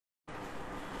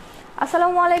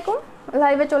আসসালামু আলাইকুম।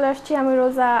 লাইভে চলে আসছি আমি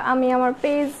রোজা। আমি আমার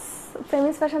পেজ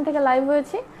ফেমিস ফ্যাশন থেকে লাইভ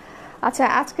হয়েছি। আচ্ছা,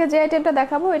 আজকে যে আইটেমটা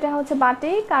দেখাবো এটা হচ্ছে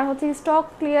বাটিক আর হচ্ছে স্টক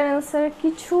ক্লিয়ারেন্সের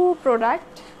কিছু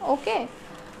প্রোডাক্ট। ওকে,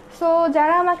 সো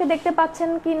যারা আমাকে দেখতে পাচ্ছেন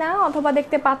কি না অথবা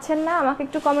দেখতে পাচ্ছেন না আমাকে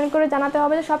একটু কমেন্ট করে জানাতে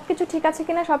হবে যে সব কিছু ঠিক আছে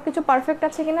কিনা, সব কিছু পারফেক্ট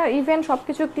আছে কিনা, ইভেন সব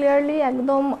কিছু ক্লিয়ারলি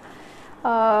একদম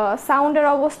সাউন্ডের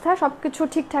অবস্থা সব কিছু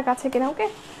ঠিকঠাক আছে কিনা। ওকে,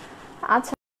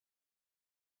 আচ্ছা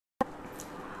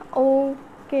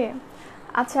ওকে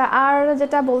আচ্ছা, আর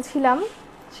যেটা বলছিলাম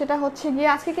সেটা হচ্ছে গিয়ে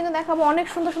আজকে কিন্তু দেখাবো অনেক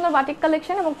সুন্দর সুন্দর বাটিক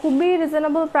কালেকশন এবং খুবই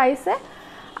রিজনেবল প্রাইসে।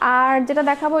 আর যেটা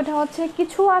দেখাবো এটা হচ্ছে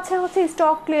কিছু আছে হচ্ছে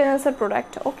স্টক ক্লিয়ারেন্সের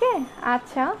প্রোডাক্ট। ওকে,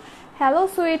 আচ্ছা, হ্যালো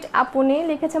সুইট আপুনি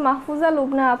লিখেছে মাহফুজা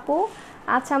লুবনা আপু।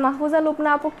 আচ্ছা মাহফুজা লুবনা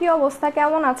আপু, কী অবস্থা,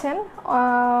 কেমন আছেন?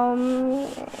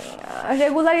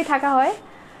 রেগুলারই থাকা হয়।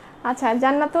 আচ্ছা,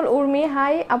 জান্নাতুল উর্মি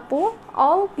হাই আপু,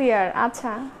 অল ক্লিয়ার।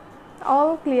 আচ্ছা,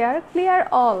 all clear, clear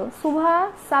all. Subha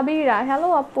Sabira hello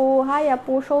আপু, হাই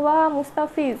আপু। শোভা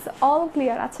মুস্তাফিজ অল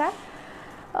ক্লিয়ার। আচ্ছা,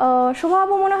 শোভা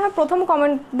আপু মনে হয় প্রথম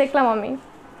কমেন্ট দেখলাম আমি।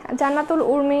 জান্নাতুল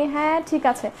উর্মি হ্যাঁ ঠিক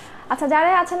আছে। আচ্ছা,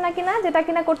 যারাই আছেন না কিনা, যেটা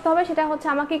কিনা করতে হবে সেটা হচ্ছে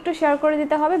আমাকে একটু শেয়ার করে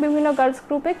দিতে হবে বিভিন্ন গার্লস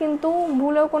গ্রুপে, কিন্তু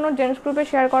ভুলেও কোনো জেন্টস গ্রুপে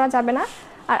শেয়ার করা যাবে না।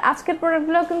 আর আজকের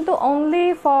প্রোডাক্টগুলো কিন্তু অনলি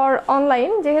ফর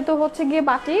অনলাইন, যেহেতু হচ্ছে গিয়ে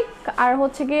বাটিক আর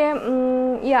হচ্ছে গিয়ে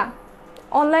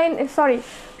অনলাইন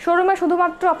শোরুমে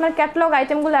শুধুমাত্র আপনার ক্যাটালগ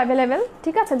আইটেমগুলো অ্যাভেলেবেল।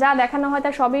 ঠিক আছে, যা দেখানো হয়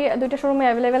তার সবই দুইটা শোরুমে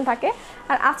অ্যাভেলেবেল থাকে।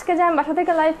 আর আজকে যে আমি বাসা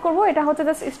থেকে লাইভ করবো এটা হচ্ছে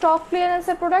জাস্ট স্টক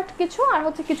ক্লিয়ারেন্সের প্রোডাক্ট কিছু, আর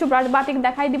হচ্ছে কিছু বাটিক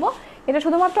দেখাই দিব। এটা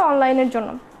শুধুমাত্র অনলাইনের জন্য।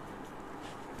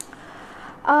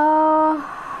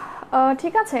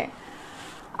 ঠিক আছে।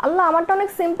 আল্লাহ, আমারটা অনেক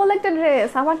সিম্পল একটা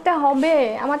ড্রেস, আমারটা হবে,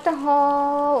 আমারটা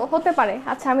হতে পারে।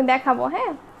 আচ্ছা আমি দেখাবো।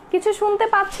 হ্যাঁ, কিছু শুনতে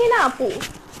পাচ্ছি না আপু,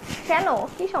 কেন,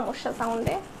 কি সমস্যা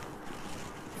সাউন্ডে?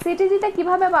 সিটিজিতে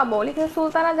কিভাবে পাবো লিখে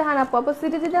সুলতানা জাহান আপু। আপু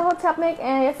সিটিজিতে হচ্ছে আপনি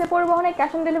এসে পরিবহনে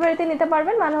ক্যাশ অন ডেলিভারিতে নিতে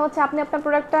পারবেন, মানে হচ্ছে আপনি আপনার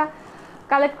প্রোডাক্টটা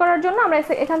কালেক্ট করার জন্য আমরা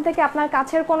এখান থেকে আপনার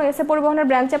কাছের কোনো এসে পরিবহনের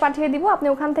ব্রাঞ্চে পাঠিয়ে দিব, আপনি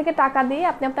ওখান থেকে টাকা দিয়ে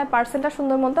আপনি আপনার পার্সেলটা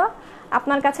সুন্দর মতো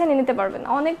আপনার কাছে নিয়ে নিতে পারবেন।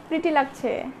 অনেক প্রিটি লাগছে।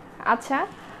 আচ্ছা,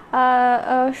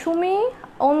 সুমি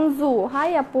অঞ্জু হাই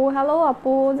আপু, হ্যালো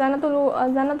আপু।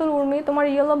 জান্নাতুল উর্মি তোমার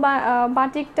ইয়েলো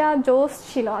বাটিকটা জোস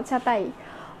ছিল। আচ্ছা তাই,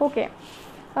 ওকে।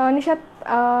 নিশাত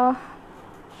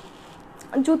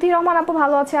জ্যোতি রহমান আপু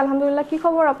ভালো আছে আলহামদুলিল্লাহ। কী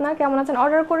খবর আপনার, কেমন আছেন?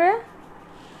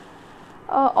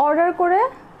 অর্ডার করে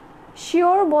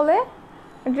শিওর বলে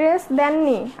ড্রেস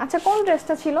দেননি। আচ্ছা, কোন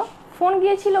ড্রেসটা ছিল? ফোন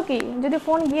গিয়েছিল কি? যদি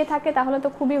ফোন গিয়ে থাকে তাহলে তো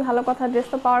খুবই ভালো কথা, ড্রেস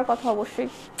তো পাওয়ার কথা অবশ্যই।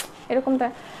 এরকমটা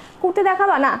কুর্তি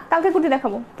দেখাবা না? কালকে কুর্তি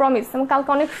দেখাবো প্রমিস। এবং কালকে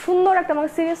অনেক সুন্দর একটা, মানে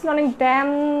সিরিয়াসলি অনেক ড্যাম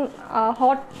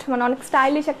হট, মানে অনেক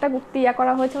স্টাইলিশ একটা কুর্তি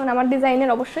করা হয়েছে, মানে আমার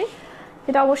ডিজাইনের অবশ্যই।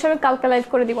 সেটা অবশ্যই আমি কালকে লাইভ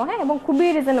করে দিব। হ্যাঁ, এবং খুবই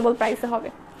রিজনেবল প্রাইসে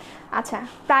হবে। আচ্ছা,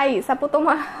 প্রাইস আপু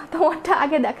তোমারটা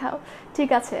আগে দেখাও। ঠিক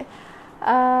আছে,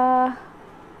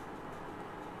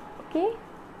 কি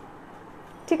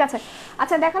ঠিক আছে।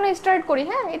 আচ্ছা দেখানো স্টার্ট করি।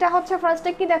 হ্যাঁ, এটা হচ্ছে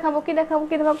ফার্স্টে কি দেখাবো।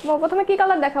 প্রথমে কি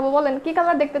কালার দেখাবো বলেন? কি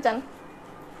কালার দেখতে চান?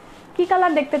 কি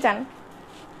কালার দেখতে চান?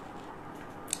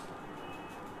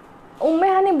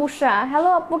 উম্মেহানি বুশরা হ্যালো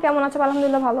আপু, কেমন আছো?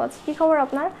 আলহামদুলিল্লাহ ভালো আছে। কি খবর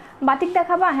আপনার? বাটিক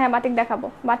দেখাবা? হ্যাঁ বাটিক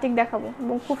দেখাবো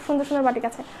এবং খুব সুন্দর সুন্দর বাটিক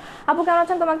আছে। আপু কেমন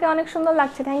আছেন? তোমাকে অনেক সুন্দর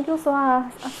লাগছে, থ্যাংক ইউ।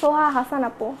 সোহা হাসান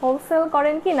আপু, হোলসেল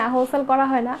করেন কি? না, হোলসেল করা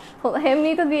হয় না, এমনি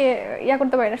তো দিয়ে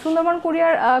করতে পারি না। সুন্দরবন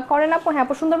কুরিয়ার করেন আপু? হ্যাঁ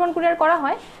আপু, সুন্দরবন কুরিয়ার করা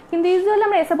হয়, কিন্তু ইউজুয়ালি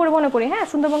আমরা এসে পরিবহনে করি। হ্যাঁ,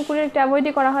 সুন্দরবন কুরিয়ার একটু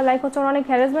অ্যাভয়েডই করা হয়, লাইক হচ্ছে ওরা অনেক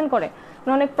হ্যারাসমেন্ট করে,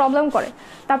 অনেক প্রবলেম করে।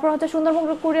 তারপর হচ্ছে সুন্দরবন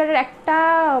কুরিয়ারের একটা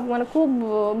মানে খুব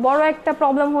বড় একটা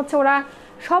প্রবলেম হচ্ছে ওরা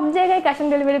সব জায়গায় ক্যাশ অন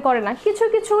ডেলিভারি করে না, কিছু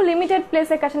কিছু লিমিটেড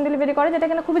প্লেসে ক্যাশ অন ডেলিভারি করে, যেটা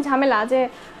কিনা খুবই ঝামেলা যে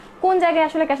কোন জায়গায়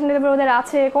আসলে ক্যাশ অন ডেলিভারি ওদের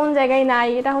আছে, কোন জায়গায় নাই।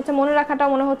 এটা হচ্ছে মনে রাখাটা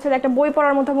মনে হচ্ছে যে একটা বই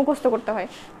পড়ার মধ্যে মুখস্থ করতে হয়,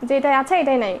 যে এটাই আছে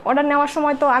এটাই নাই। অর্ডার নেওয়ার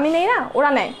সময় তো আমি নেই না, ওরা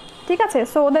নেয়। ঠিক আছে,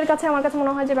 সো ওদের কাছে আমার কাছে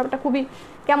মনে হয় যে ব্যাপারটা খুবই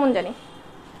কেমন জানি।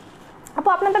 আপু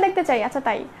আপনারটা দেখতে চাই। আচ্ছা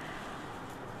তাই,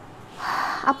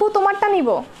 আপু তোমারটা নিব।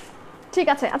 ঠিক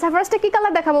আছে। আচ্ছা ফার্স্টে কি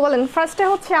কালার দেখাবো বলেন? ফার্স্টে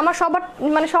হচ্ছে আমার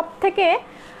সব থেকে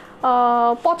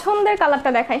পছন্দের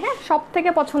কালারটা দেখাই। হ্যাঁ, সব থেকে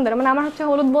পছন্দের, মানে আমার হচ্ছে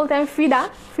হলুদ বলতে আমি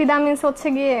ফিদা মিন্স হচ্ছে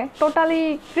গিয়ে টোটালি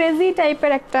ক্রেজি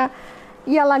টাইপের একটা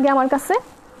লাগে আমার কাছে।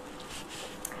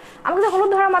 আমার কাছে হলুদ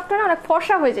ধরা মাত্র না অনেক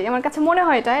ফর্সা হয়ে যায়, আমার কাছে মনে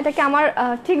হয়। এটা কি আমার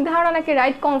ঠিক ধারণা নাকি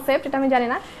রাইট কনসেপ্ট এটা আমি জানি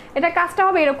না। এটা কাজটা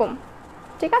হবে এরকম,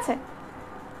 ঠিক আছে,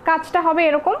 কাজটা হবে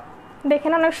এরকম, দেখে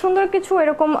না অনেক সুন্দর কিছু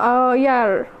এরকম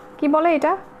কি বলে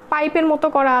এটা, পাইপের মতো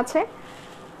করা আছে।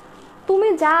 তুমি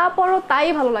যা পরো তাই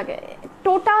ভালো লাগে,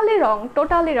 টোটালি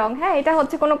রং। হ্যাঁ, এটা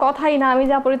হচ্ছে কোনো কথাই না, আমি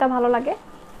যা পরি তা ভালো লাগে।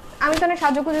 আমি তো অনেক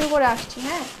সাজুগুজু করে আসছি।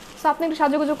 হ্যাঁ, সো আপনি একটু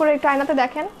সাজুগুজু করে একটু আয়নাতে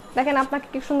দেখেন আপনাকে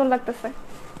কি সুন্দর লাগতেছে,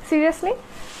 সিরিয়াসলি।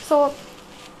 সো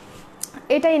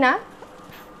এটাই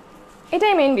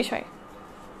মেইন বিষয়।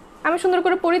 আমি সুন্দর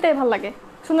করে পরি তাই ভালো লাগে,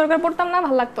 সুন্দর করে পরতাম না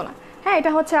ভালো লাগতো না। হ্যাঁ,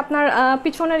 এটা হচ্ছে আপনার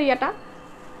পিছনের ইয়েটা,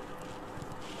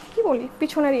 কি বলি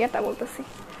পিছনের ইয়েটা বলতেছি,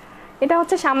 এটা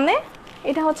হচ্ছে সামনে,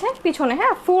 এটা হচ্ছে পিছনে।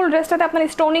 হ্যাঁ, ফুল ড্রেসটাতে আপনার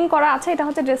স্টোনিং করা আছে, এটা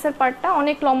হচ্ছে ড্রেসের পার্টটা,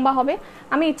 অনেক লম্বা হবে।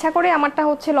 আমি ইচ্ছা করে আমারটা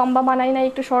হচ্ছে লম্বা বানাই নাই,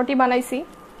 একটু শর্টই বানাইছি।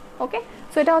 ওকে,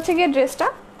 সো এটা হচ্ছে গিয়ে ড্রেসটা,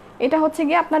 এটা হচ্ছে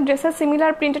গিয়ে আপনার ড্রেসের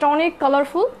সিমিলার প্রিন্টেড, অনেক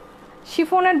কালারফুল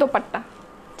শিফনের দোপাট্টা।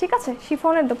 ঠিক আছে,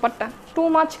 শিফনের দোপাট্টা টু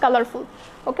মাচ কালারফুল।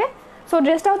 ওকে, সো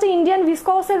ড্রেসটা হচ্ছে ইন্ডিয়ান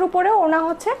ভিসকসের উপরে, ওনা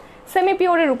হচ্ছে সেমি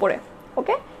পিওরের উপরে।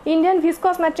 ওকে, ইন্ডিয়ান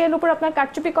ভিসকস ম্যাটেরিয়াল উপরে আপনার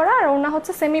কাটচুপি করা, আর ওনা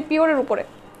হচ্ছে সেমি পিওরের উপরে।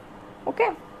 ওকে,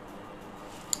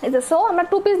 এই যে সো আমরা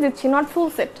 2 পিস দিচ্ছি, নট ফুল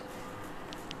সেট।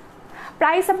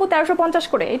 প্রাইস আপু 1350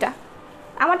 করে। এটা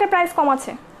আমারটা প্রাইস কম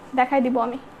আছে, দেখাই দিব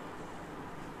আমি।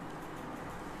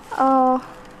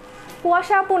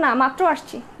 কুয়াশা আপু না, মাত্র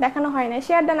আসছি, দেখানো হয় না।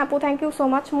 শেয়ার দেন আপু, thank you so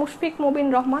much. Mushfiq Mubin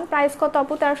Rahman, price কত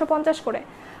আপু? 1350 করে।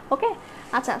 ওকে,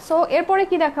 আচ্ছা, সো এরপরে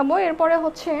কি দেখাবো? এরপরে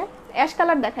হচ্ছে অ্যাশ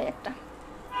কালার দেখাই একটা।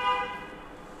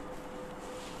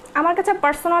 আমার কাছে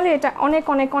পার্সোনালি এটা অনেক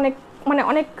অনেক অনেক মানে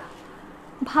অনেক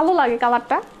ভালো লাগে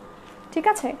কালারটা। ঠিক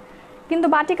আছে, কিন্তু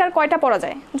বাটিক আর কয়টা পরা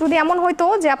যায়? যদি এমন হইতো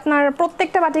যে আপনার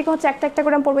প্রত্যেকটা বাটিকে হচ্ছে একটা একটা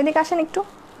করে পরবে, এদিকে আসেন একটু।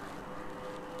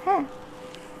 হ্যাঁ,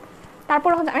 তারপর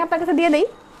হচ্ছে আমি আপনার কাছে দিয়ে দিই,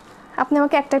 আপনি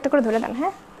আমাকে একটা একটা করে ধরে দেন।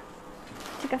 হ্যাঁ,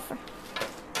 ঠিক আছে,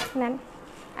 নেন।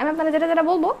 আমি আপনারা যেটা যেটা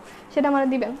বলবো সেটা আমার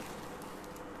দিবেন।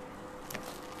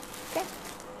 ওকে,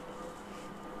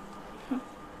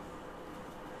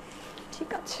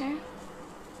 ঠিক আছে।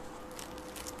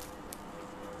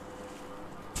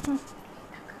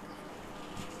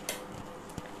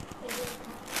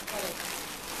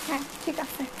 হ্যাঁ, ঠিক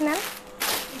আছে, নেন।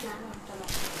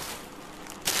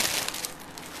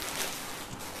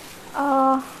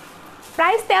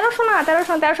 প্রাইস 1300 না,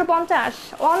 1350,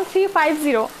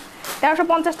 1350,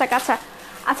 1350 টাকা। আচ্ছা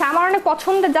আচ্ছা, আমার অনেক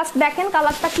পছন্দের, জাস্ট দেখেন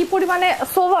কালারটা কি পরিমাণে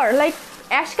সোভার, লাইক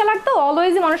অ্যাশ কালার তো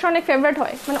অলওয়েজই মানুষের অনেক ফেভারিট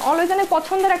হয়, মানে অলওয়েজ অনেক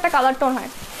পছন্দের একটা কালার টোন হয়।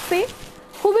 সি,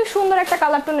 খুবই সুন্দর একটা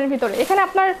কালার টোনের ভিতরে। এখানে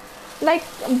আপনার লাইক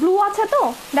ব্লু আছে, তো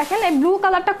দেখেন এই ব্লু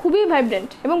কালারটা খুবই ভাইব্রেন্ট,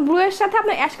 এবং ব্লু এর সাথে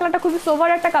আপনার অ্যাশ কালারটা খুবই সোভার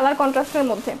একটা কালার কন্ট্রাস্টের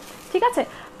মধ্যে। ঠিক আছে,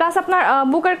 প্লাস আপনার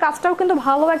বুকের কাজটাও কিন্তু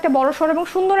ভালো একটা বড় সড় এবং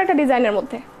সুন্দর একটা ডিজাইনের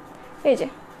মধ্যে। এই যে,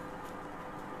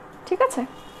 ঠিক আছে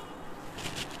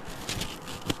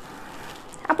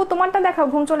আপু, তোমারটা দেখাও,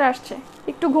 ঘুম চলে আসছে,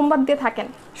 একটু ঘুম বাদ দিয়ে থাকেন,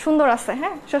 সুন্দর আছে।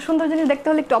 হ্যাঁ, সুন্দর জিনিস দেখতে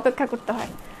হলে একটু অপেক্ষা করতে হয়।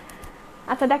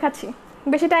 আচ্ছা, দেখাচ্ছি,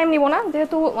 বেশি টাইম নিব না,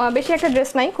 যেহেতু বেশি একটা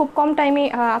ড্রেস নাই, খুব কম টাইমে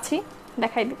আছি,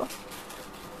 দেখাই দিব।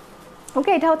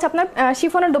 ওকে, এটা হচ্ছে আপনার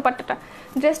শিফনের দোপাট্টাটা।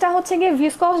 ড্রেসটা হচ্ছে গিয়ে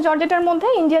ভিসকস জর্জেটের মধ্যে,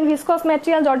 ইন্ডিয়ান ভিসকস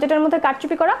ম্যাটেরিয়াল জর্জেটের মধ্যে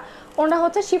কাটচুপি করা, ওটা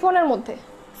হচ্ছে শিফনের মধ্যে,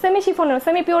 সেমি শিফনের,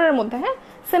 সেমি পিওরের মধ্যে। হ্যাঁ,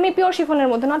 সেমি পিওর শিফনের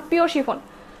মধ্যে, not pure chiffon.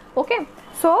 Okay,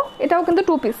 so এটাও কিন্তু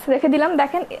 2 পিস রেখে দিলাম।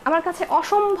 দেখেন আমার কাছে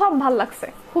অসম্ভব ভাল লাগছে,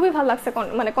 খুবই ভাল লাগছে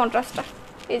মানে কন্ট্রাস্টটা।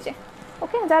 এই যে,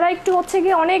 ওকে, যারা একটু হচ্ছে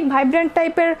গিয়ে অনেক ভাইব্রেন্ট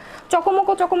টাইপের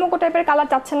চকমকো চকমকো টাইপের কালার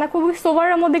চাচ্ছেন না, খুবই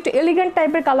সোভারের মধ্যে একটু এলিগেন্ট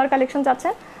টাইপের কালার কালেকশন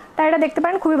চাচ্ছেন, তাই এটা দেখতে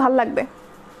পারেন, খুবই ভালো লাগবে।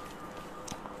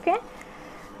 ওকে,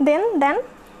 দেন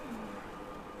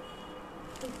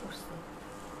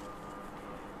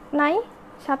নাই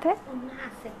সাথে,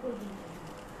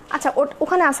 আচ্ছা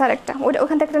ওখানে আছে আরেকটা,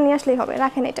 ওখান থেকে নিয়ে আসলেই হবে,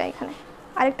 রাখেন এটা এখানে,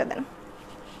 আরেকটা দেন।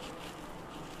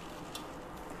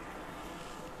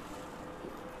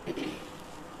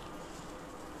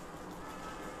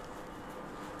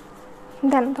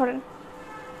 দেন, ধরেন।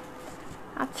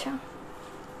 আচ্ছা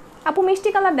আপু, মিষ্টি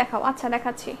কালার দেখাও। আচ্ছা,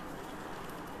 দেখাচ্ছি।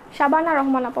 শাবানা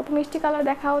রহমান আপু, মিষ্টি কালার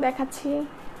দেখাও, দেখাচ্ছি।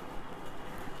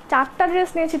 4টা ড্রেস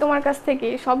নিয়েছি তোমার কাছ থেকে,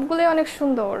 সবগুলোই অনেক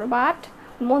সুন্দর, বাট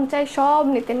মন চাই সব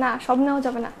নিতে, না সব নেওয়া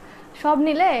যাবে না, সব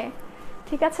নিলে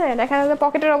ঠিক আছে দেখা যাবে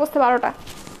পকেটের অবস্থা 12টা,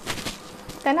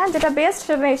 তাই না? যেটা বেস্ট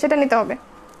সেটা নিতে হবে।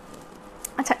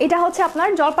 আচ্ছা, এটা হচ্ছে আপনার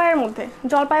জলপাইয়ের মধ্যে,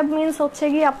 জলপাই মিন্স হচ্ছে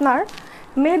গিয়ে আপনার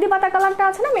মেহেদি পাতা কালারটা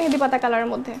আছে না, মেহেদি পাতা কালারের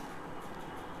মধ্যে।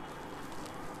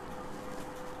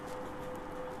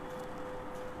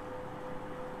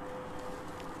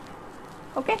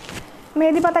 ওকে,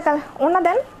 মেহেদি পাতা কালার, ওনা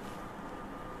দেন।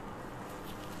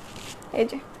 এই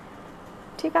যে,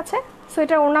 ঠিক আছে, সো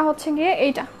এটার ওনা হচ্ছে গিয়ে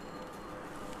এইটা,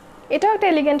 এটাও একটা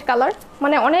এলিগেন্ট কালার,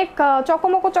 মানে অনেক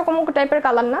চকমকো চকমকো টাইপের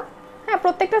কালার না। হ্যাঁ,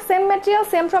 প্রত্যেকটা সেম ম্যাটেরিয়াল,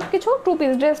 সেম সব কিছু। 2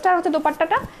 পিস ড্রেসটা হচ্ছে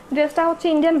দোপাট্টাটা, ড্রেসটা হচ্ছে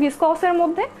ইন্ডিয়ান ভিসকসের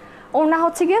মধ্যে, ওনা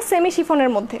হচ্ছে গিয়ে সেমি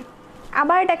শিফনের মধ্যে।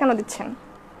 আবার এটা কেন দিচ্ছেন?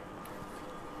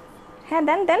 হ্যাঁ,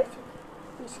 দেন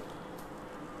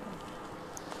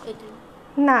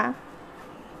না,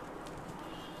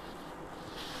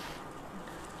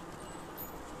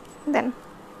 দেন,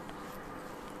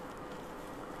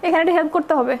 এখানে একটু হেল্প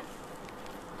করতে হবে,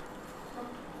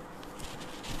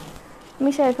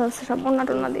 মিশাই ফেলছে সব ওন্না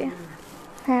টোন্না দিয়ে।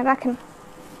 হ্যাঁ, রাখেন।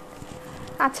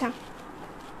 আচ্ছা,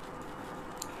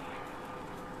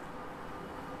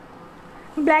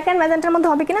 ব্ল্যাক অ্যান্ড ম্যাজেন্টার মধ্যে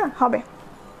হবে কি না? হবে,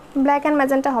 ব্ল্যাক অ্যান্ড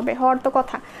ম্যাজেন্টা হবে, হওয়ার তো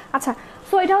কথা। আচ্ছা,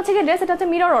 সো এটা হচ্ছে কি ড্রেস, এটা হচ্ছে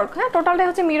মিরর ওয়ার্ক, হ্যাঁ টোটালটাই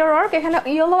হচ্ছে মিরর ওয়ার্ক। এখানে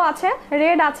ইয়েলো আছে,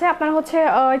 রেড আছে, আপনার হচ্ছে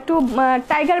একটু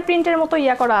টাইগার প্রিন্টের মতো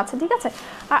ইয়া করা আছে, ঠিক আছে।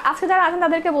 আর আজকে যারা আছেন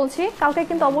তাদেরকে বলছি, কালকে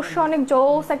কিন্তু অবশ্যই অনেক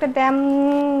জোস একটা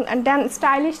ড্যাম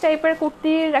স্টাইলিশ টাইপের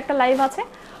কুর্তির একটা লাইভ আছে,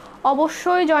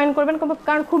 অবশ্যই জয়েন করবেন,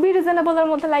 কারণ খুবই রিজনেবলের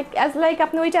মধ্যে, লাইক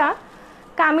আপনি ওইটা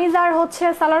কামিজ আর হচ্ছে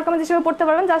সালোয়ার কামিজ হিসেবে পড়তে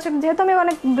পারবেন, যেহেতু আমি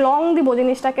অনেক লং দিব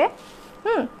জিনিসটাকে,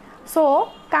 সো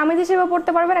কামিজ হিসেবে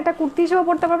পড়তে পারবেন, একটা কুর্তি হিসেবে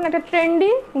পড়তে পারবেন, একটা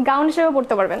ট্রেন্ডি গাউন হিসেবে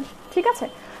পড়তে পারবেন, ঠিক আছে।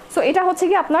 সো এটা হচ্ছে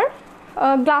কি আপনার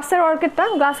গ্লাসের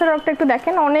ওয়ার্কটা একটু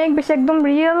দেখেন, অনেক বেশি একদম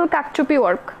রিয়েল কাকচুপি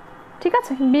ওয়ার্ক, ঠিক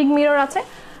আছে। বিগ মিরর আছে,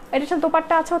 এটার সাথে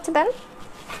দোপাট্টা আছে হচ্ছে দেন,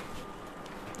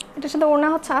 এটার সাথে ওড়না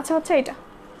আছে হচ্ছে এইটা,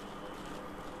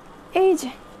 এই যে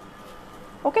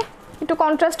ওকে, একটু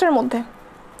কন্ট্রাস্টের মধ্যে,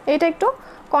 এইটা একটু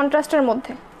কন্ট্রাস্টের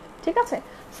মধ্যে, ঠিক আছে।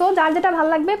 সো যার যেটা ভালো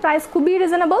লাগবে, প্রাইস খুবই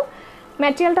রিজনেবল।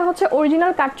 ম্যাটেরিয়ালটা হচ্ছে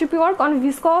original কাটচুপি work on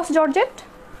viscose georgette.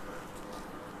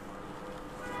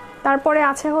 তারপরে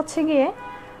আছে হচ্ছে গিয়ে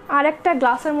আরেকটা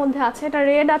গ্লাসের মধ্যে আছে, এটা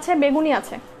রেড আছে, বেগুনি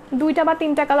আছে, 2টা বা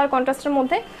 3টা কালার কন্ট্রাস্টের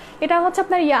মধ্যে। এটা হচ্ছে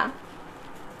আপনার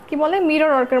কি বলে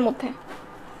মিরর ওয়ার্কের মধ্যে।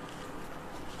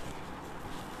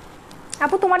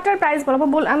 আপু তোমারটার প্রাইস বলো,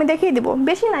 আমি দেখিয়ে দিব,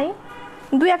 বেশি নাই,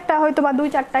 2-1টা হয়তো বা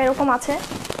 2-4টা এরকম আছে,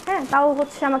 হ্যাঁ তাও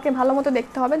হচ্ছে আমাকে ভালো মতো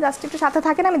দেখতে হবে, জাস্ট একটু সাথে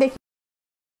থাকেন, আমি দেখি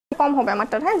কম হবে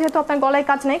আমারটার, হ্যাঁ যেহেতু আপনার গলায়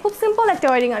কাজ নেই, খুব সিম্পল একটা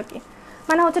ওয়ারিং আর কি,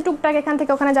 মানে হচ্ছে টুকটাক এখান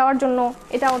থেকে ওখানে যাওয়ার জন্য,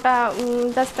 এটা ওটা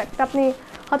জাস্ট একটা আপনি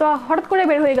হয়তো হঠাৎ করে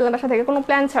বের হয়ে গেলেন বাসা থেকে কোনো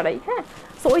প্ল্যান ছাড়াই, হ্যাঁ।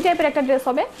 সো ওই টাইপের একটা ড্রেস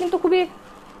হবে, কিন্তু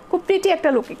খুব প্রিটি একটা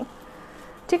লুকিং,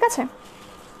 ঠিক আছে।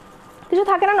 কিছু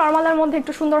থাকে না নর্মালের মধ্যে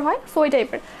একটু সুন্দর হয়, সো ওই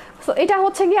টাইপের। সো এটা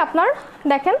হচ্ছে কি আপনার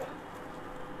দেখেন,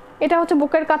 এটা হচ্ছে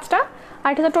বুকের কাজটা, আর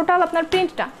এটা হচ্ছে টোটাল আপনার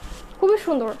প্রিন্টটা খুবই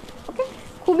সুন্দর, ওকে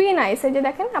খুবই নাইস। এই যে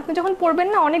দেখেন, আপনি যখন পরবেন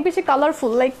না অনেক বেশি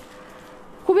কালারফুল,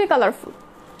 খুবই কালারফুল।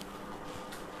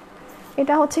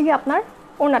 এটা হচ্ছে কি আপনার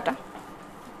ওড়নাটা,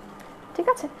 ঠিক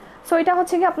আছে। সো এটা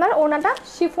হচ্ছে কি আপনার ওড়নাটা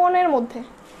শিফনের মধ্যে,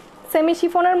 সেমি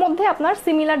শিফনের মধ্যে আপনার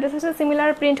সিমিলার ড্রেসেসের সিমিলার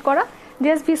প্রিন্ট করা,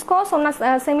 ড্রেস ভিসকস, ওড়না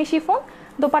সেমি শিফন,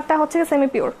 দোপাট্টা হচ্ছে সেমি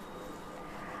পিওর।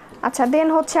 আচ্ছা দেন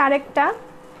হচ্ছে আরেকটা,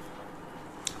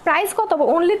 প্রাইস কত?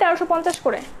 অনলি 1350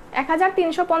 করে,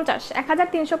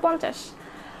 1350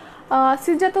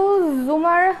 সিজাতো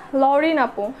জুমার লরিন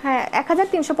আপু, হ্যাঁ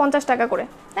 1350 টাকা করে,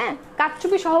 হ্যাঁ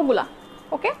কাটচুপি সহগুলা,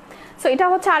 ওকে। সো এটা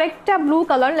হচ্ছে আরেকটা blue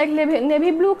colour, like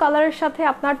navy blue কালারের সাথে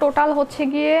আপনার টোটাল হচ্ছে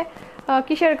গিয়ে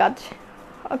কিসের কাজ,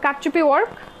 কাটচুপি ওয়ার্ক,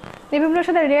 নেভি ব্লুর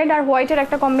সাথে রেড আর হোয়াইটের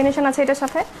একটা কম্বিনেশন আছে এটার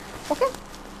সাথে, ওকে।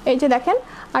 এই যে দেখেন,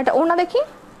 আর এটা ওড়না দেখি,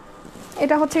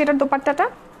 এটা হচ্ছে এটার দোপাট্টাটা,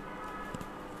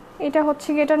 এটা হচ্ছে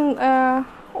গিয়ে এটার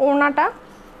ওড়নাটা,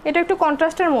 এটা একটু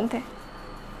কন্ট্রাস্টের মধ্যে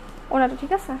ওড়নাটা,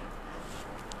 ঠিক আছে।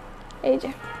 এই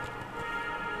যে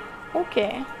ওকে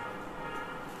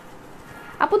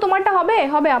আপু তোমারটা হবে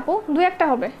আপু, 2-1টা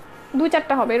হবে,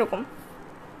 2-4টা হবে এরকম।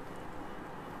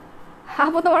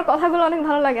 আপু তোমার কথাগুলো অনেক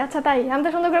ভালো লাগে, আচ্ছা তাই, আমি তো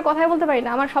সুন্দর করে কথাই বলতে পারি না,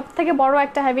 আমার সব থেকে বড়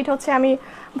একটা হ্যাবিট হচ্ছে আমি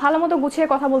ভালো মতো গুছিয়ে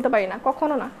কথা বলতে পারি না,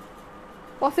 কখনো না,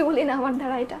 পসিবলই না আমার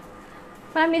দ্বারা এটা,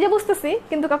 মানে আমি নিজে বুঝতেছি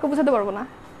কিন্তু কাউকে বুঝাতে পারবো না।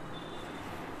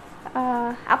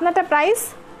 আপনারটা প্রাইস,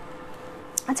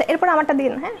 আচ্ছা এরপর আমারটা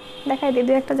দিন, হ্যাঁ দেখাই দিই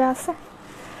 2-1টা যা আছে।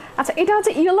 আচ্ছা এটা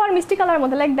হচ্ছে ইয়েলো আর মিষ্টি কালারের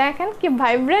মধ্যে, লাইক দেখেন কি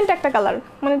ভাইব্রেন্ট একটা কালার,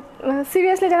 মানে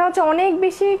সিরিয়াসলি যারা হচ্ছে অনেক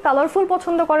বেশি কালারফুল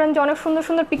পছন্দ করেন, যে অনেক সুন্দর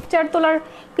সুন্দর পিকচার তোলার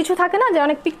কিছু থাকে না, যে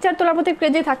অনেক পিকচার তোলার প্রতি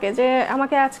ক্রেজি থাকে, যে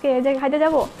আমাকে আজকে এই জায়গায় হাইতে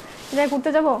যাবো, এই জায়গায়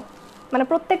ঘুরতে যাবো, মানে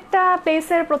প্রত্যেকটা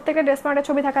প্লেসের প্রত্যেকটা ড্রেসমার্টের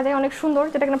ছবি থাকা যায় অনেক সুন্দর,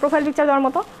 যেটা কিনা প্রোফাইল পিকচার দেওয়ার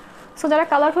মতো। সো যারা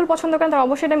কালারফুল পছন্দ করেন তারা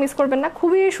অবশ্যই এটা মিস করবেন না,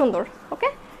 খুবই সুন্দর, ওকে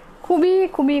খুবই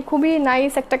খুবই খুবই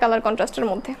নাইস একটা কালার কন্ট্রাস্টের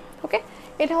মধ্যে, ওকে।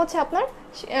 এটা হচ্ছে আপনার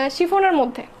শিফনের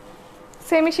মধ্যে,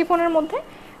 সেমি শিফনের মধ্যে,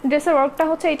 ড্রেসের ওয়ার্কটা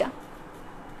হচ্ছে এইটা,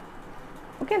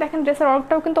 ওকে দেখেন ড্রেসের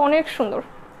ওয়ার্কটাও কিন্তু অনেক সুন্দর।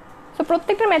 সো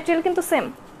প্রত্যেকটা ম্যাটেরিয়াল কিন্তু সেম।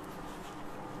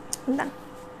 দেন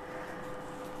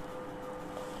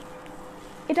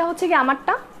এটা হচ্ছে কি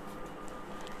আমারটা,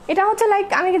 এটা হচ্ছে লাইক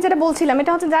আমি যেটা বলছিলাম,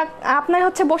 এটা হচ্ছে যা আপনার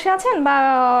হচ্ছে বসে আছেন বা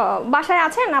বাসায়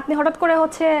আছেন, আপনি হঠাৎ করে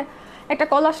হচ্ছে একটা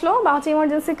কল আসলো বা হচ্ছে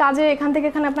ইমার্জেন্সি কাজে এখান থেকে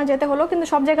এখানে আপনার যেতে হলো, কিন্তু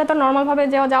সব জায়গায় তো নর্মালভাবে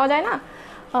যাওয়া যায় না,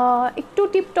 একটু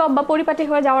টিপটপ বা পরিপাটি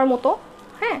হয়ে যাওয়ার মতো,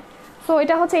 হ্যাঁ। সো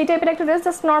এটা হচ্ছে এই টাইপের একটা ড্রেস,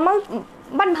 জাস্ট নর্মাল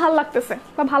বাট ভাল লাগতেছে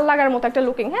বা ভাল লাগার মতো একটা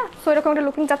লুকিং, হ্যাঁ। সো এরকম একটা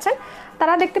লুকিং চাচ্ছেন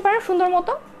তারা দেখতে পারেন, সুন্দর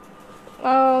মতো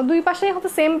দুই পাশে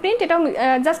হচ্ছে সেম প্রিন্ট, এটাও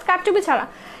জাস্ট কাটচুপি ছাড়া,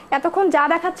 এতক্ষণ যা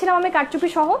দেখাচ্ছিলাম আমি কাটচুপি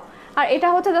সহ, আর এটা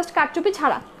হচ্ছে জাস্ট কাটচুপি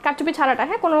ছাড়াটা,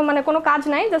 হ্যাঁ কোনো কাজ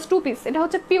নাই, জাস্ট 2 পিস। এটা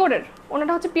হচ্ছে পিওরের,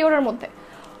 ওনাটা হচ্ছে পিওরের মধ্যে,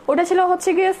 ওটা ছিল হচ্ছে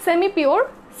গিয়ে সেমি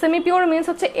পিওর মিনস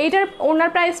হচ্ছে এইটার ওনার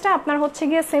প্রাইসটা আপনার হচ্ছে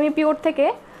গিয়ে সেমি পিওর থেকে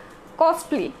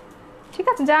কস্টলি, ঠিক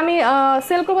আছে। যা আমি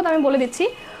সেল করবো তো আমি বলে দিচ্ছি,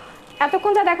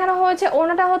 এতক্ষণ যা দেখানো হয়েছে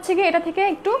ওড়নাটা হচ্ছে কি এটা থেকে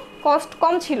একটু কস্ট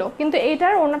কম ছিল, কিন্তু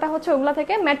এইটার ওড়নাটা হচ্ছে ওইগুলো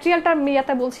থেকে ম্যাটেরিয়ালটার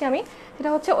ইয়াটা বলছি আমি, সেটা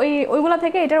হচ্ছে ওইগুলো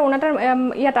থেকে এটার ওড়নাটার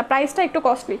ইয়াটা প্রাইসটা একটু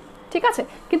কস্টলি, ঠিক আছে,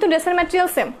 কিন্তু ড্রেসের ম্যাটেরিয়াল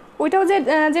সেম, ওইটাও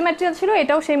যে ম্যাটেরিয়াল ছিল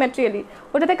এটাও সেই ম্যাটেরিয়ালই,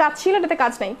 ওটাতে কাজ ছিল এটাতে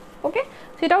কাজ নেই। ওকে,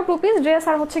 সেটাও 2 পিস ড্রেস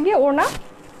আর হচ্ছে গিয়ে ওড়না,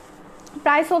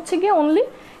 প্রাইস হচ্ছে গিয়ে অনলি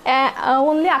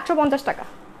 850 টাকা,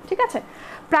 ঠিক আছে,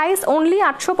 প্রাইস অনলি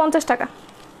 850 টাকা।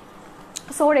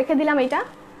 সো রেখে দিলাম এইটা,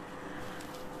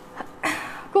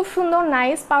 খুব সুন্দর,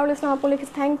 নাইস। পারুল ইসলাম আপু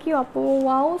লিখেছে থ্যাংক ইউ আপু,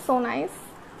 ওয়াও সো নাইস।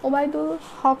 ওবায়দুল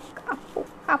হক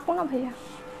আপু না ভাইয়া,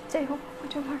 যাই হোক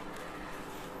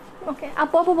ওকে,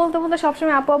 আপু বলতে বলতে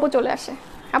সবসময় আপু চলে আসে।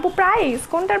 আপু প্রাইস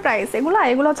কোনটার প্রাইস?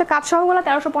 এগুলো হচ্ছে কাজ সহগুলো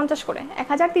 1350 করে,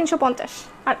 1350,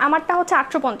 আর আমারটা হচ্ছে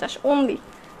 850 অনলি,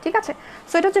 ঠিক আছে।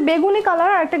 সো এটা হচ্ছে বেগুনি কালার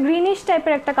আর একটা গ্রিনিশ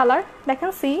টাইপের একটা কালার, দেখেন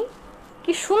সি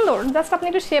কি সুন্দর, জাস্ট আপনি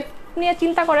একটু শেপ নিয়ে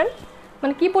চিন্তা করেন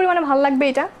মানে কি পরিমাণে ভালো লাগবে,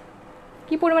 এটা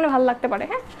কি পরিমাণে ভালো লাগতে পারে।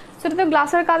 হ্যাঁ, সো এটাতে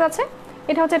গ্লাসের কাজ আছে,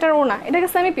 এটা হচ্ছে এটার ওনা, এটাকে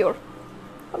সেমি পিওর,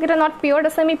 ওকে, এটা নট পিওর,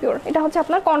 এটা সেমি পিওর। এটা হচ্ছে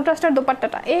আপনার কন্ট্রাস্টের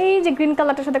দোপাট্টাটা, এই যে গ্রিন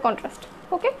কালারটার সাথে কন্ট্রাস্ট।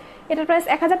 ওকে, এটার প্রাইস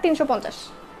 1350।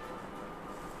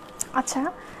 আচ্ছা,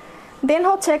 দেন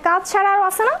হচ্ছে কাজ ছাড়া আরও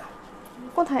আছে না?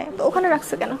 কোথায়? তো ওখানে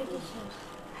রাখছে কেন?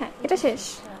 হ্যাঁ, এটা শেষ।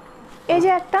 এই যে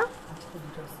একটা,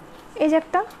 এই যে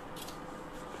একটা,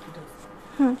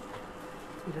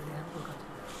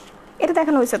 এটা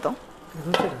দেখানো হয়েছে তো।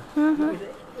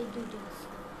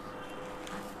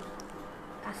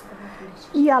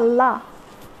 ইয়াল্লাহ,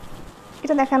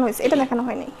 এটা দেখানো হয়েছে, এটা দেখানো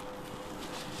হয়নি।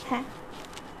 হ্যাঁ,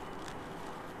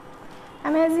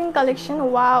 অ্যামেজিং কালেকশন,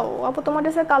 ওয়াও। আপু তোমার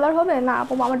ড্রেসের কালার হবে না?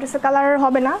 আপু আমার ড্রেসের কালার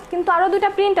হবে না, কিন্তু আরও 2টা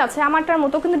প্রিন্ট আছে আমারটার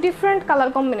মতো, কিন্তু ডিফারেন্ট কালার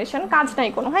কম্বিনেশন, কাজ নাই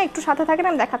কোনো। হ্যাঁ, একটু সাথে থাকেন,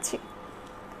 আমি দেখাচ্ছি।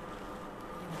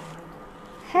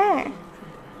 হ্যাঁ,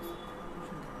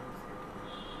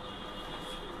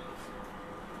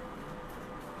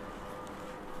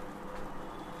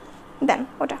 দেন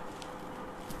ওটা।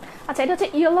 আচ্ছা, এটা হচ্ছে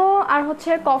ইয়েলো আর হচ্ছে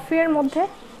কফির মধ্যে,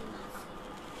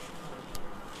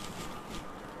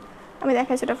 আমি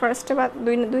দেখাইছি ওটা ফার্স্টে বা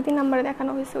 2-3 নম্বরে দেখানো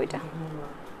হয়েছে ওইটা।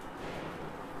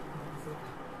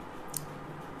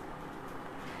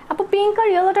 আপু পিঙ্ক আর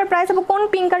ইয়েলোটার প্রাইস, আপু কোন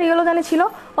পিঙ্ক আর ইয়েলো জানি ছিল?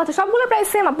 আচ্ছা, সবগুলোর প্রাইস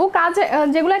সেম আপু, কাজ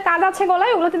যেগুলোর কাজ আছে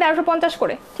গলায় ওগুলোতে 1350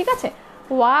 করে, ঠিক আছে।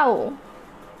 ওয়াও,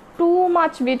 টু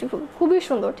মাচ বিউটিফুল, খুবই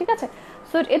সুন্দর, ঠিক আছে।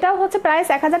 সো এটাও হচ্ছে প্রাইস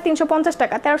 1350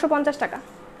 টাকা, 1350 টাকা,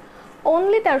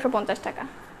 অনলি 1350 টাকা।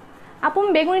 আপু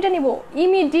আমি বেগুনিটা নিব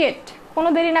ইমিডিয়েট, কোনো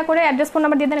দেরি না করে অ্যাড্রেস ফোন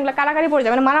নাম্বার দিয়ে দেন, এগুলো কারাকারি পড়ে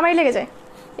যায়, মানে মারামারি লেগে যায়,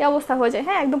 এই অবস্থা হয়ে যায়।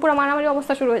 হ্যাঁ, একদম পুরো মারামারি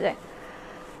অবস্থা শুরু হয়ে যায়।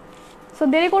 সো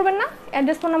দেরি করবেন না,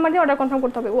 অ্যাড্রেস ফোন নাম্বার দিয়ে অর্ডার কনফার্ম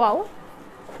করতে হবে। ওয়াও,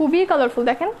 খুবই কালারফুল,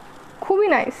 দেখেন খুবই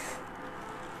নাইস,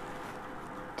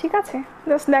 ঠিক আছে।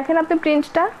 জাস্ট দেখেন আপনি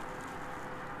প্রিন্টটা,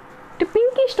 একটু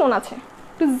পিঙ্কি স্টোন আছে,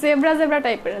 একটু জেব্রা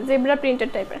টাইপের, জেব্রা প্রিন্টেড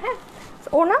টাইপের। হ্যাঁ,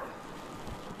 ওনা,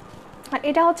 আর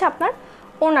এটা হচ্ছে আপনার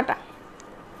ওনাটা,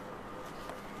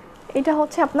 এটা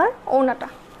হচ্ছে আপনার ওনাটা,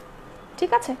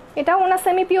 ঠিক আছে। এটা ওনা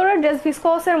সেমি পিওরের ড্রেস,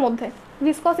 ভিসকসের মধ্যে,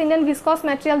 ভিসকস, ইন্ডিয়ান ভিসকস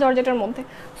ম্যাটেরিয়াল জর্জেটের মধ্যে।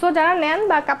 সো যারা নেন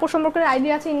বা কাপড় সম্পর্কে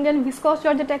আইডিয়া আছে ইন্ডিয়ান ভিসকস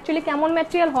জর্জেট অ্যাকচুয়ালি কেমন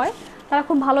ম্যাটেরিয়াল হয়, তারা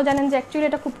খুব ভালো জানেন যে অ্যাকচুয়ালি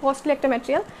এটা খুব কস্টলি একটা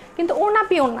ম্যাটেরিয়াল, কিন্তু ওনা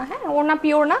পিওর না। হ্যাঁ, ওনা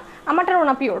পিওর না, আমারটার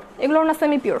ওনা পিওর, এগুলো ওনা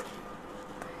সেমি পিওর,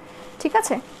 ঠিক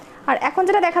আছে। আর এখন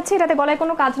যেটা দেখাচ্ছি এটাতে গলায়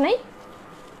কোনো কাজ নেই,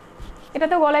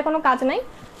 এটাতে গলায় কোনো কাজ নেই,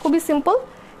 খুবই সিম্পল।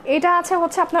 এটা আছে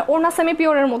হচ্ছে আপনার ওনা সেমি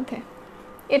পিওরের মধ্যে,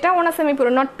 এটা ওনা সেমি পিওর,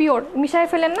 নট পিওর, মিশাই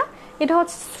ফেলেন না। এটা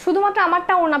হচ্ছে শুধুমাত্র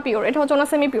আমারটা ওনা পিওর, এটা হচ্ছে ওনা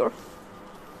সেমি পিওর।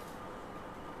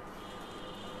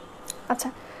 আচ্ছা,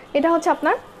 এটা হচ্ছে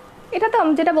আপনার, এটা তো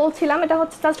যেটা বলছিলাম, এটা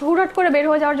হচ্ছে জাস্ট হুটহাট করে বের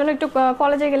হয়ে যাওয়ার জন্য, একটু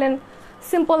কলেজে গেলেন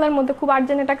সিম্পলের মধ্যে, খুব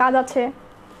আর্জেন্ট একটা কাজ আছে,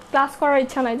 ক্লাস করার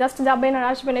ইচ্ছা নাই, জাস্ট যাবেন আর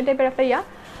আসবেন, এই টাইপের একটা ইয়া,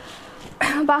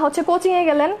 বা হচ্ছে কোচিংয়ে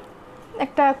গেলেন,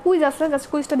 একটা কুইজ আছে, জাস্ট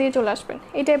কুইজটা দিয়ে চলে আসবেন,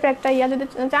 এই টাইপের একটা ইয়া যদি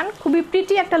চান, খুবই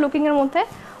প্রিটি একটা লুকিংয়ের মধ্যে,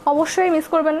 অবশ্যই মিস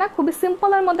করবেন না, খুবই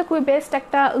সিম্পলের মধ্যে খুবই বেস্ট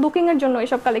একটা লুকিংয়ের জন্য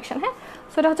এইসব কালেকশন। হ্যাঁ,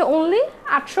 সো এটা হচ্ছে অনলি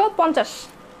 850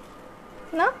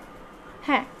 না,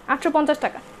 হ্যাঁ 850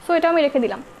 টাকা। সো এটা আমি রেখে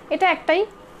দিলাম, এটা একটাই,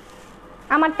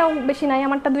 আমারটাও বেশি নাই,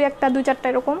 আমারটা 2-4টা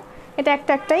এরকম, এটা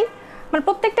একটাই, মানে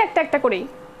প্রত্যেকটা একটা করেই,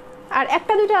 আর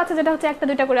 1-2টা আছে যেটা হচ্ছে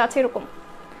 1-2টা করে আছে এরকম।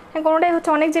 হ্যাঁ, কোনোটাই হচ্ছে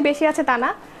অনেক যে বেশি আছে তা না।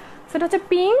 সেটা হচ্ছে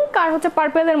পিঙ্ক আর হচ্ছে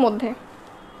পার্পেলের মধ্যে,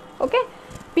 ওকে,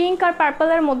 পিঙ্ক আর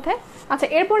পার্পেলের মধ্যে। আচ্ছা,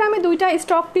 এরপর আমি 2টা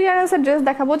স্টক ক্লিয়ারেন্সের ড্রেস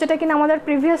দেখাবো, যেটা কিনা আমাদের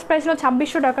প্রিভিয়াস প্রাইস ছিল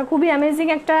 2600 টাকা, খুবই অ্যামেজিং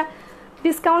একটা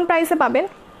ডিসকাউন্ট প্রাইসে পাবেন।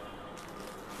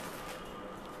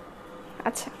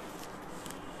 আচ্ছা,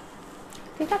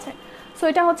 ঠিক আছে। সো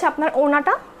এটা হচ্ছে আপনার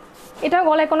ওনাটা, এটার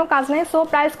গলায় কোনো কাজ নেই। সো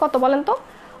প্রাইস কত বলেন তো?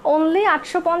 অনলি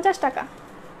 850 টাকা,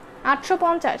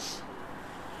 850,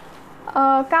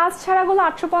 কাজ ছাড়াগুলো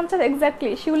 850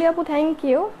 এক্স্যাক্টলি। শিউলি আপু থ্যাংক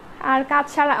ইউ। আর কাজ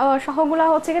ছাড়া সহগুলা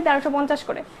হচ্ছে গিয়ে 1350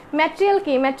 করে। ম্যাটেরিয়াল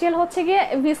কি, ম্যাটেরিয়াল হচ্ছে গিয়ে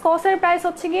ভিসকসের প্রাইস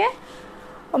হচ্ছে গিয়ে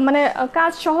মানে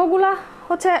কাজ সহগুলা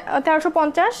হচ্ছে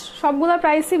 1350, সবগুলা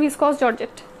প্রাইসই ভিসকস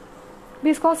জর্জেট,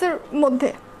 ভিসকসের মধ্যে।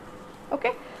 ওকে,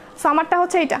 সো আমারটা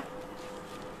হচ্ছে এটা,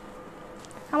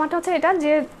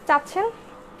 যে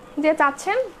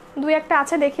চাচ্ছেন দুই একটা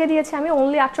আছে দেখিয়ে দিয়েছি আমি,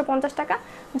 অনলি 850 টাকা।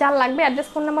 যার লাগবে অ্যাড্রেস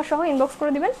ফোন নাম্বার সহ ইনবক্স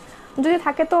করে দিবেন, যদি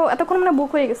থাকে তো। এতক্ষণ মানে বুক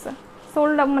হয়ে গেছে,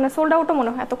 সোল্ড আউটও মনে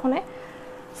হয় এতক্ষণে।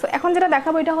 সো এখন যেটা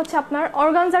দেখাবো এটা হচ্ছে আপনার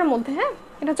অর্গানজার মধ্যে। হ্যাঁ,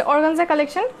 এটা হচ্ছে অর্গানজা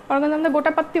কালেকশন, অর্গানজার মধ্যে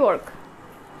গোটাপাত্তি ওয়ার্ক,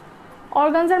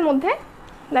 অর্গানজার মধ্যে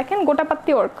দেখেন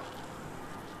গোটাপাত্তি ওয়ার্ক।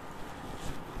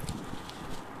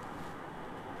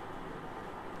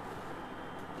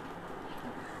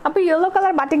 আপু ইয়েলো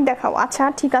কালার বাটিক দেখাও, আচ্ছা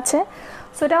ঠিক আছে।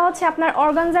 সো এটা হচ্ছে আপনার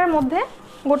অর্গানজার মধ্যে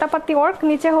গোটাপাত্তি ওয়ার্ক,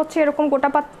 নিচে হচ্ছে এরকম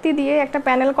গোটাপাত্তি দিয়ে একটা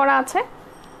প্যানেল করা আছে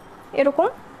এরকম,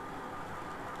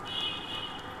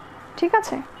 ঠিক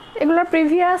আছে। এগুলোর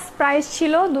প্রিভিয়াস প্রাইস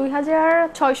ছিল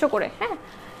 2600 করে। হ্যাঁ,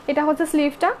 এটা হচ্ছে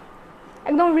স্লিভটা,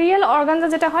 একদম রিয়েল অর্গানজা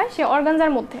যেটা হয় সেই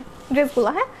অর্গানজার মধ্যে ড্রেসগুলো।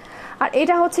 হ্যাঁ, আর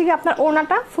এটা হচ্ছে কি আপনার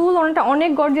ওড়নাটা, ফুল ওড়নাটা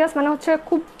অনেক গর্জিয়াস, মানে হচ্ছে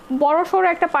খুব বড় সড়ো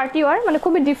একটা পার্টি ওয়ার, মানে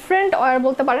খুবই ডিফারেন্ট ওয়ার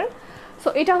বলতে পারেন। সো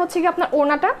এটা হচ্ছে কি আপনার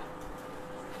ওড়নাটা,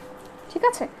 ঠিক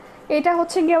আছে। এটা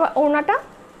হচ্ছে গিয়ে ওড়নাটা।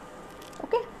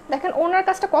 ওকে, দেখেন ওড়নার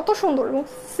কাজটা কত সুন্দর এবং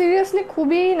সিরিয়াসলি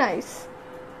খুবই নাইস।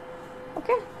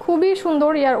 ওকে, খুবই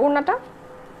সুন্দর ইয়ার ওড়নাটা।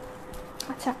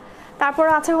 আচ্ছা, তারপর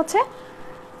আছে হচ্ছে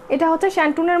এটা হচ্ছে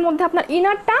শ্যান্টুনের মধ্যে আপনার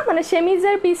ইনারটা, মানে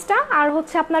সেমিজের পিসটা আর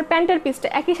হচ্ছে আপনার প্যান্টের পিসটা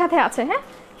একই সাথে আছে। হ্যাঁ,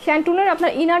 শ্যান্টুনের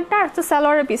আপনার ইনারটা আর হচ্ছে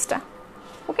সালোয়ারের পিসটা।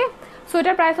 ওকে, সো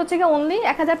এটার প্রাইস হচ্ছে গিয়ে অনলি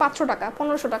 1500 টাকা,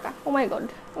 1500 টাকা। ও মাই গড,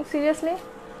 সিরিয়াসলি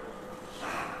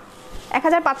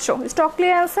 1500 স্টক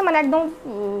ক্লিয়ারেন্সে, মানে একদম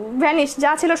ভ্যানিশ,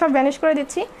 যা ছিল সব ভ্যানিশ করে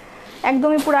দিচ্ছি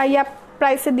একদমই পুরো ইয়া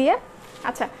প্রাইসে দিয়ে।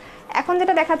 আচ্ছা, এখন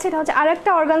যেটা দেখাচ্ছি এটা হচ্ছে আরেকটা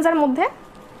অর্গানজার মধ্যে,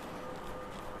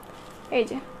 এই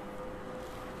যে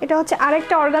এটা হচ্ছে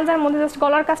আরেকটা অর্গানজার মধ্যে। জাস্ট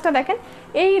গলার কাজটা দেখেন।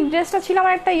 এই ড্রেসটা ছিল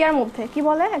আমার একটা ইয়ার মধ্যে, কি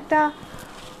বলে একটা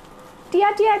টিয়া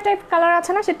একটা কালার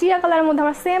আছে না, সে টিয়া কালারের মধ্যে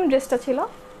আমার সেম ড্রেসটা ছিল,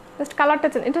 জাস্ট কালারটা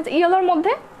চেঞ্জ। এটা হচ্ছে ইয়েলোর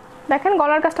মধ্যে, দেখেন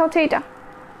গলার কাজটা হচ্ছে এইটা।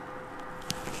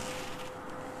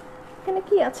 এখানে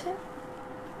কি আছে,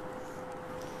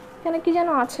 এখানে কি যেন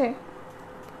আছে,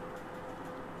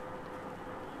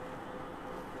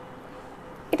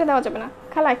 এটা দেওয়া যাবে না।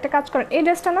 খালা একটা কাজ করেন, এই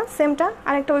ড্রেসটা না সেমটা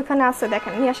আরেকটা ওইখানে আছে,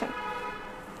 দেখেন নিয়ে আসেন।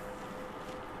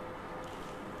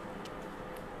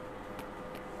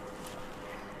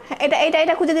 এটা এটা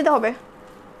এটা খুঁজে দিতে হবে।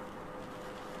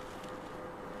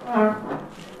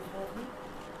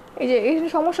 এই যে এই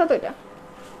সমস্যা তো এটা।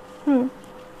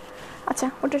 আচ্ছা,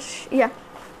 ওটা ইয়া।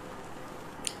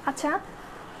 আচ্ছা,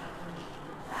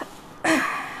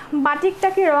 বাটিকটা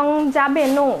কি রং যাবে?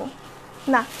 নো,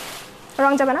 না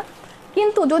রং যাবে না।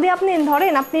 কিন্তু যদি আপনি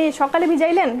ধরেন আপনি সকালে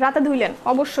ভিজাইলেন রাতে ধুইলেন,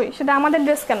 অবশ্যই সেটা আমাদের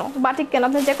ড্রেস কেন, বাটিক কেন,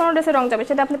 আপনি যে কোনো ড্রেসে রং যাবে।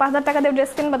 সেটা আপনি 5000 টাকা দিয়ে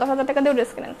ড্রেস কেনেন বা 10,000 টাকা দিয়েও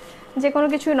ড্রেস কেনেন, যে কোনো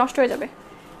কিছুই নষ্ট হয়ে যাবে,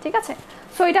 ঠিক আছে।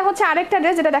 সো এটা হচ্ছে আরেকটা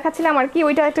ড্রেস যেটা দেখাচ্ছিলাম আর কি,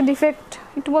 ওইটা একটা ডিফেক্ট,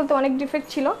 একটু বলতে অনেক ডিফেক্ট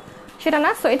ছিল, সেটা না।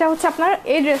 সো এটা হচ্ছে আপনার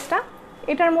এই ড্রেসটা,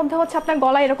 এটার মধ্যে হচ্ছে আপনার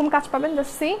গলায় এরকম কাজ পাবেন,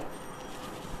 জাস্ট সি,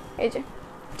 এই যে,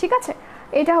 ঠিক আছে।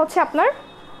 এটা হচ্ছে আপনার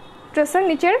ড্রেসের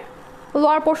নিচের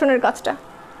লোয়ার পোর্শনের কাজটা,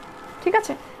 ঠিক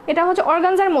আছে। এটা হচ্ছে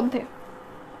অর্গানজার মধ্যে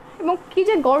এবং কি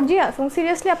যে গর্জিয়াস, এবং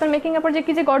সিরিয়াসলি আপনার মেকিং আপের যে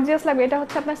কি যে গর্জিয়াস লাগবে। এটা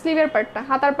হচ্ছে আপনার স্লিভের পার্টটা,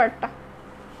 হাতার পার্টটা।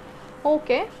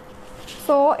 ওকে,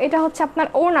 সো এটা হচ্ছে আপনার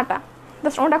ওড়নাটা,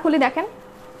 জাস্ট ওড়নাটা খুলে দেখেন,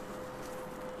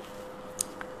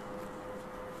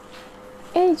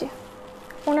 এই যে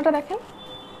ওড়নাটা দেখেন,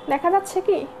 দেখা যাচ্ছে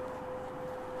কি,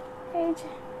 এই যে,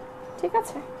 ঠিক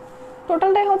আছে।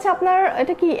 টোটালটাই হচ্ছে আপনার,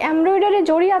 এটা কি এমব্রয়ডারি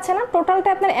জড়ি আছে না, টোটালটা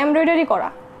আপনার এমব্রয়ডারি করা।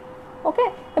 ওকে,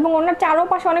 এবং ওনার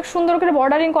চারোপাশে অনেক সুন্দর করে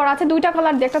বর্ডারিং করা আছে দুইটা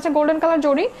কালার দিয়ে, একটা হচ্ছে গোল্ডেন কালার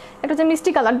জড়ি, একটা হচ্ছে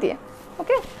মিষ্টি কালার দিয়ে।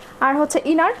 ওকে, আর হচ্ছে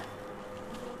ইনার,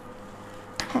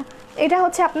 হ্যাঁ এটা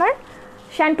হচ্ছে আপনার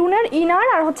শ্যান্টুনের ইনার,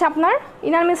 আর হচ্ছে আপনার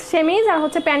ইনার মিস সেমিজ, আর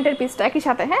হচ্ছে প্যান্টের পিসটা একই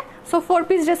সাথে। হ্যাঁ, সো 4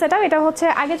 পিস ড্রেস এটা। এটা হচ্ছে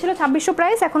আগে ছিল 2600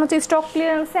 প্রাইস, এখন হচ্ছে স্টক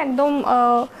ক্লিয়ারেন্সে একদম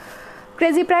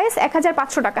ক্রেজি প্রাইস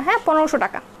 1500 টাকা। হ্যাঁ, 1500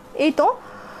 টাকা। এই তো,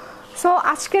 সো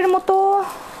আজকের মতো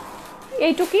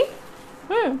এইটুকুই।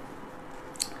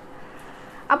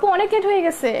 আপু অনেক লেট হয়ে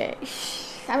গেছে,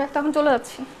 আমি তখন চলে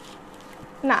যাচ্ছি।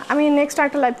 না, আমি নেক্সট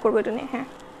আরেকটা লাইভ করবো এটা নিয়ে। হ্যাঁ,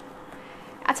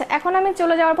 আচ্ছা, এখন আমি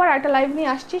চলে যাওয়ার পর আরেকটা লাইভ নিয়ে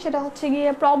আসছি, সেটা হচ্ছে গিয়ে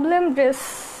প্রবলেম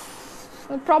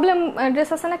ড্রেস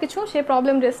আছে না কিছু, সেই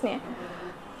প্রবলেম ড্রেস নিয়ে।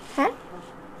 হ্যাঁ,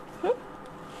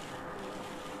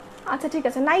 আচ্ছা ঠিক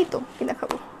আছে, নাই তো কি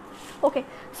দেখাবো। ওকে,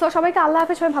 সো সবাইকে আল্লাহ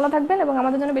হাফেজ, সবাই ভালো থাকবেন এবং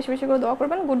আমাদের জন্য বেশি বেশি করে দোয়া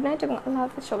করবেন। গুড নাইট এবং আল্লাহ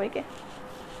হাফেজ সবাইকে।